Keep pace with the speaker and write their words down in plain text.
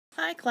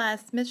Hi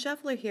class, Ms.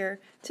 Shuffler here.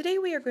 Today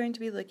we are going to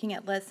be looking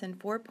at lesson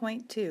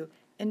 4.2,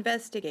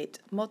 Investigate,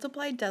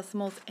 Multiply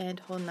Decimals and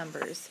Whole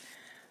Numbers.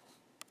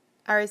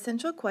 Our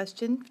essential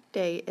question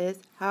today is,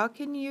 how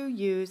can you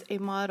use a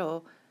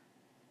model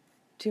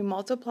to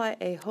multiply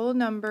a whole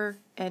number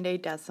and a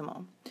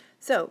decimal?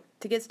 So,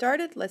 to get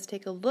started, let's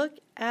take a look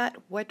at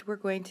what we're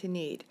going to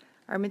need.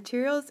 Our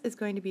materials is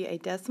going to be a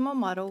decimal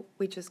model,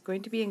 which is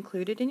going to be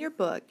included in your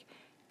book,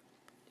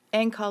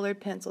 and colored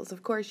pencils.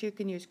 Of course, you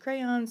can use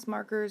crayons,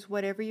 markers,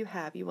 whatever you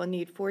have. You will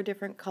need 4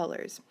 different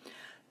colors.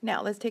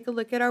 Now, let's take a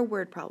look at our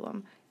word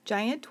problem.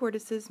 Giant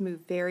tortoises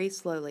move very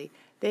slowly.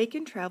 They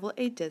can travel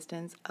a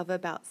distance of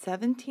about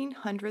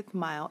 1/1700th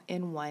mile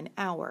in 1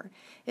 hour.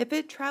 If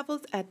it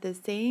travels at the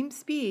same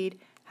speed,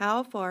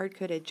 how far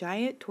could a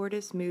giant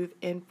tortoise move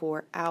in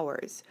 4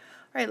 hours?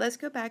 All right, let's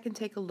go back and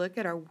take a look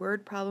at our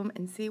word problem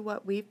and see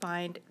what we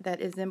find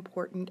that is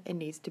important and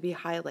needs to be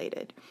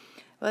highlighted.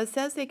 Well, it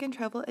says they can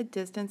travel a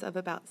distance of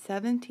about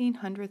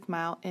 1/1700th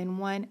mile in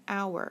 1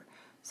 hour.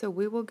 So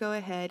we will go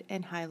ahead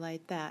and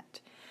highlight that.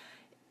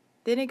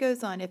 Then it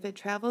goes on, if it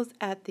travels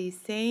at the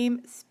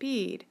same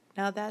speed.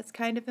 Now that's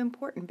kind of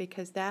important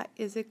because that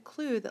is a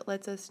clue that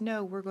lets us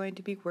know we're going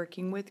to be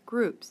working with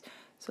groups.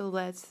 So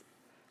let's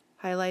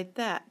highlight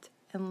that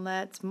and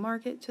let's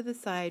mark it to the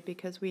side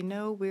because we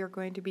know we are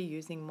going to be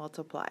using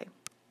multiply.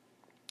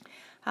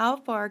 How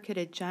far could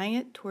a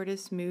giant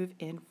tortoise move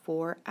in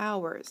 4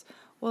 hours?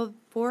 Well,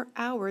 4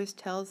 hours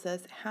tells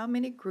us how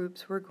many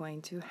groups we're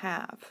going to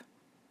have.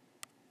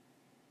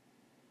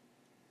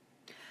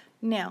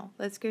 Now,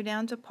 let's go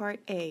down to part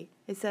A.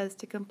 It says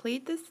to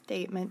complete the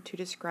statement to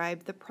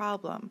describe the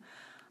problem.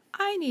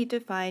 I need to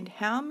find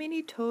how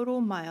many total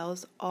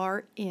miles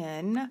are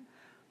in,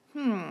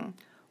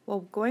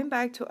 Well, going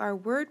back to our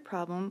word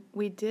problem,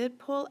 we did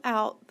pull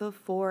out the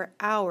 4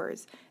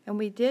 hours, and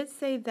we did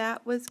say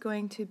that was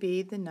going to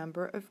be the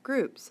number of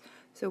groups.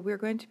 So we're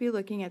going to be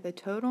looking at the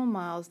total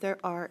miles there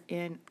are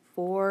in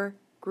 4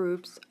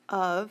 groups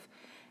of,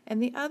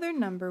 and the other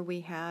number we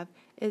have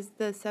is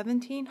the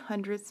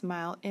 1/1700th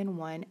mile in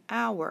 1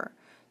 hour.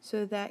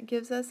 So that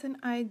gives us an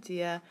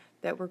idea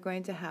that we're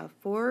going to have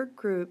 4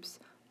 groups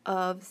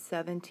of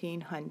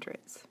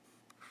 1700s.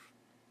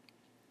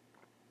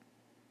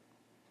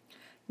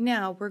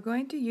 Now, we're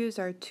going to use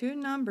our 2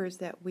 numbers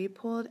that we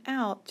pulled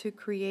out to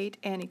create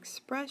an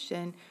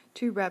expression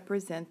to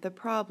represent the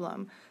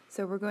problem.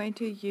 So we're going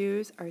to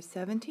use our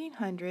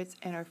 1700s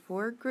and our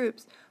 4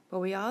 groups, but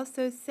we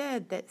also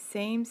said that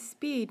same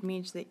speed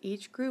means that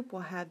each group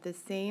will have the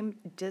same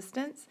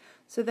distance,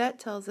 so that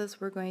tells us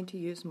we're going to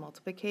use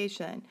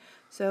multiplication.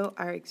 So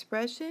our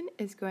expression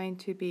is going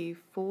to be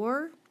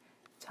 4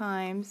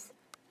 times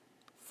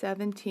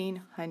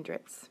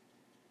 1700s.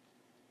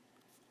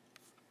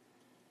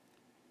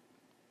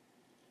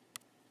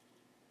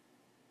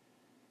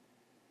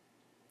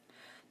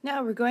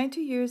 Now we're going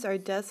to use our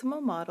decimal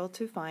model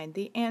to find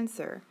the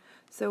answer.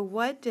 So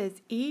what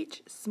does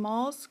each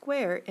small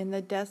square in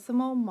the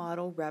decimal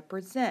model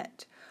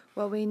represent?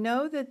 Well, we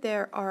know that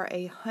there are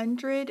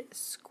 100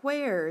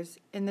 squares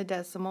in the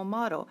decimal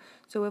model.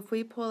 So if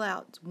we pull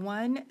out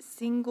one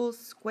single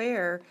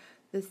square,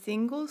 the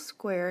single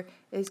square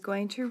is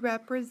going to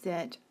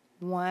represent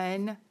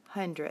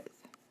 1/100th.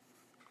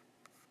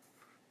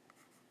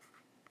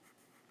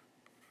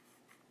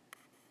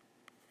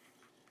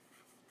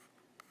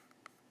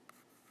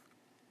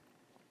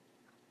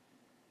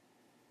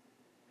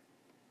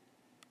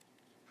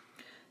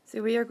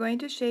 So we are going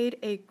to shade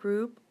a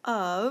group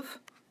of,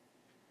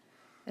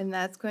 and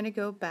that's going to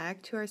go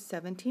back to our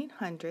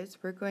 1700s.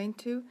 We're going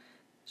to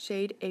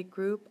shade a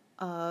group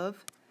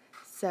of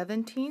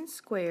 17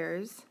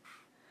 squares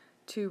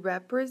to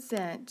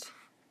represent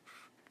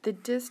the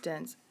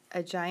distance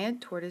a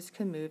giant tortoise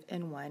can move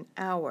in 1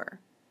 hour.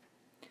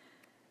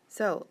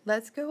 So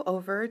let's go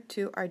over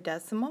to our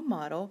decimal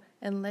model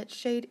and let's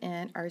shade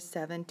in our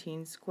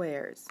 17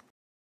 squares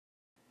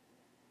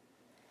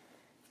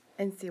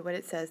and see what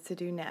it says to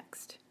do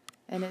next.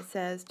 And it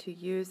says to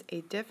use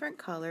a different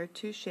color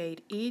to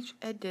shade each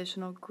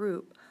additional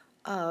group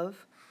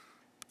of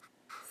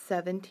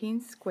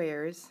 17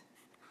 squares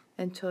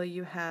until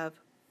you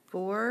have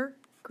 4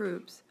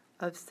 groups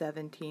of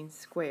 17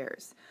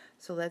 squares.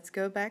 So let's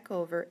go back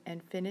over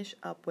and finish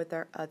up with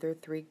our other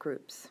 3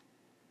 groups.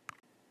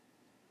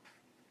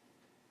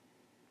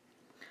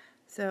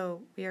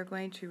 So we are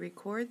going to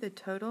record the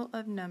total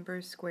of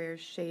number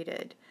squares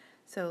shaded.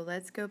 So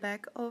let's go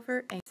back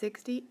over and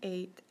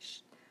 68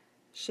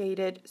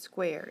 shaded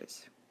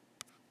squares.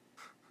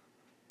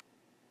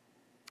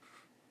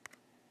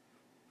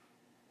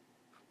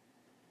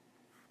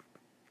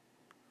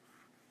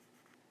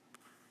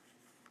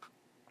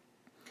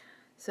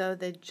 So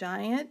the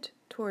giant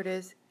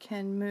tortoise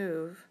can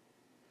move,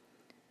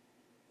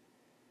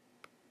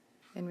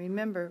 and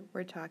remember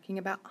we're talking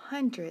about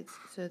hundreds,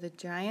 so the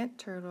giant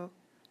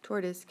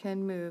tortoise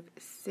can move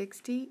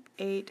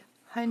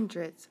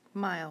 68/100th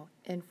mile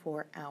in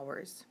 4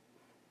 hours.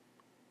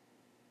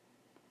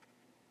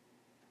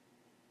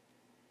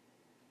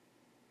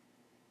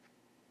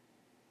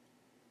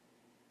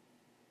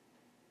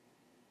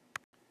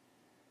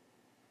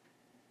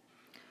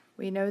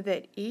 We know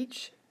that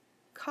each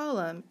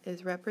column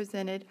is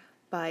represented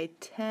by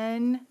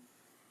 10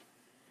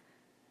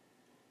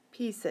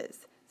 pieces.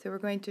 So we're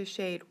going to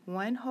shade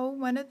one whole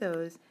one of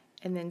those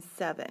and then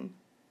 7.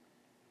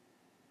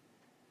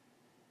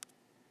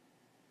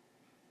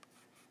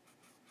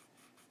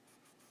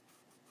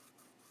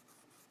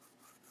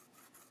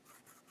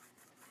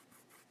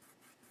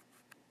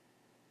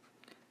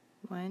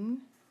 One,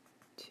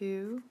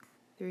 2,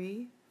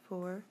 3,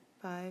 4,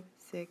 5,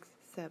 6,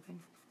 7.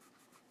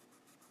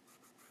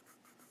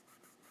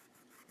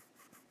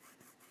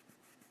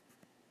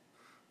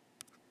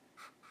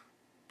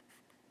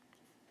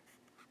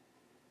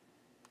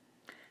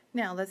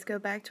 Now let's go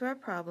back to our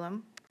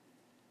problem.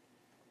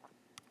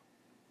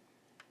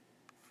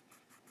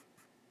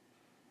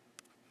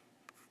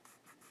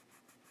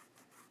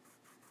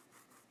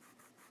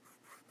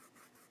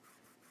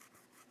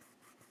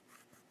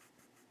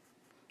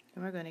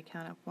 And we're going to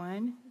count up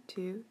 1,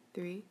 2,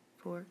 3,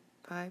 4,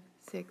 5,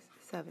 6,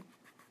 7.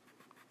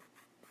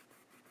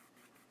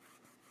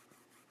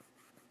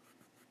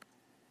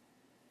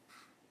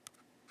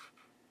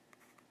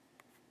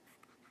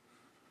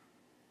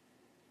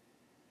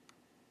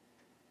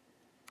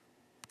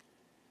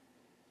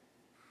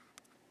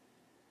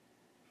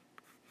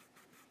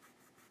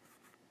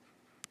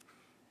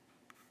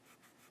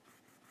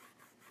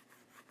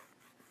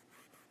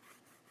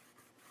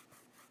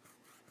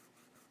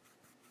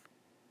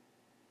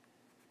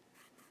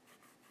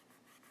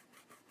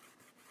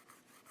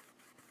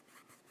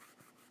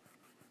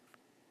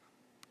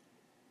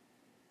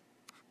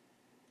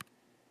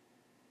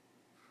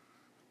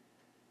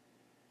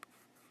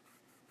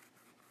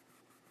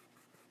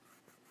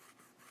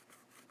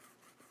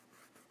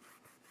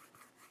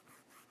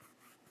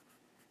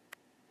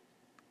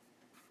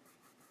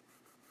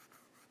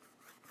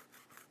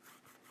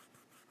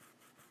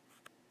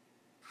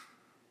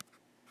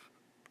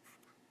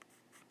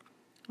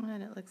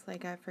 And it looks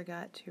like I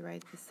forgot to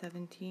write the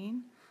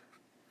 17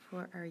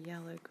 for our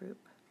yellow group.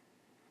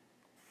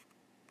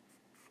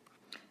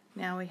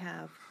 Now we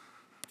have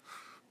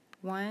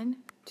 1,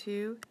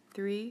 2,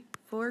 3,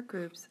 4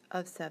 groups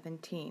of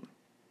 17.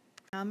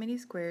 How many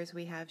squares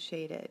we have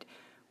shaded?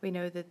 We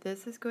know that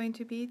this is going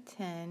to be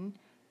 10,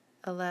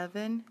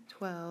 11,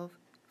 12,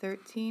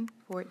 13,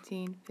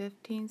 14,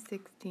 15,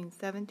 16,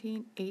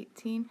 17,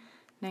 18,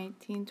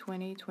 19,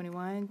 20,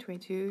 21,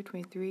 22,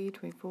 23,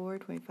 24,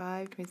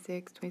 25,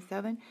 26,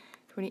 27,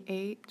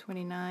 28,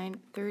 29,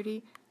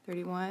 30,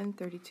 31,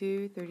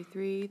 32,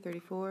 33,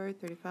 34,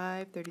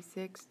 35,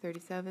 36,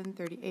 37,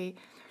 38,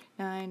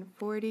 39,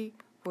 40,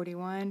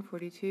 41,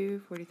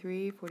 42,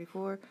 43,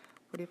 44,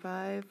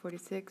 45,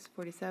 46,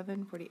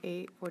 47,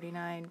 48,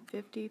 49,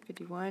 50,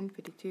 51,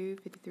 52,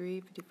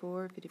 53,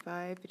 54,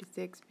 55,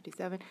 56,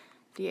 57,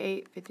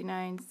 58,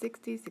 59,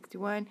 60,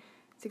 61,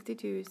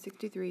 62,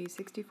 63,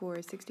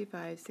 64,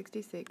 65,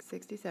 66,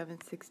 67,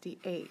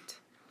 68.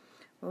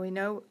 Well, we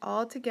know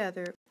all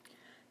together.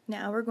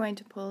 Now we're going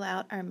to pull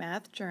out our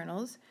math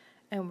journals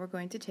and we're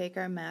going to take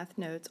our math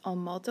notes on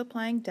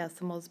multiplying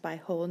decimals by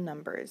whole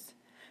numbers.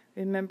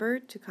 Remember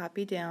to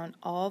copy down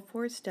all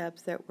 4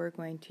 steps that we're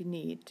going to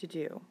need to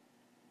do.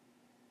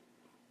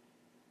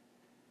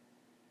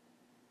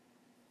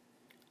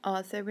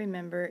 Also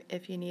remember,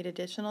 if you need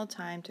additional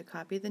time to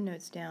copy the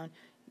notes down,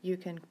 you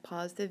can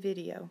pause the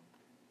video.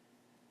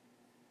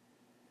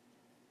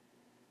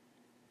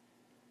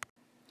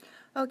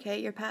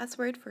 Okay, your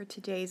password for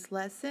today's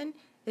lesson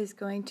is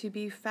going to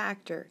be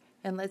factor.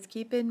 And let's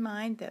keep in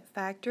mind that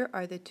factor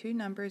are the 2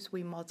 numbers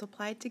we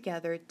multiply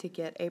together to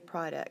get a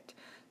product.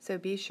 So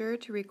be sure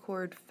to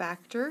record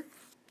factor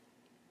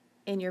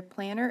in your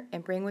planner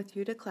and bring with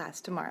you to class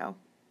tomorrow.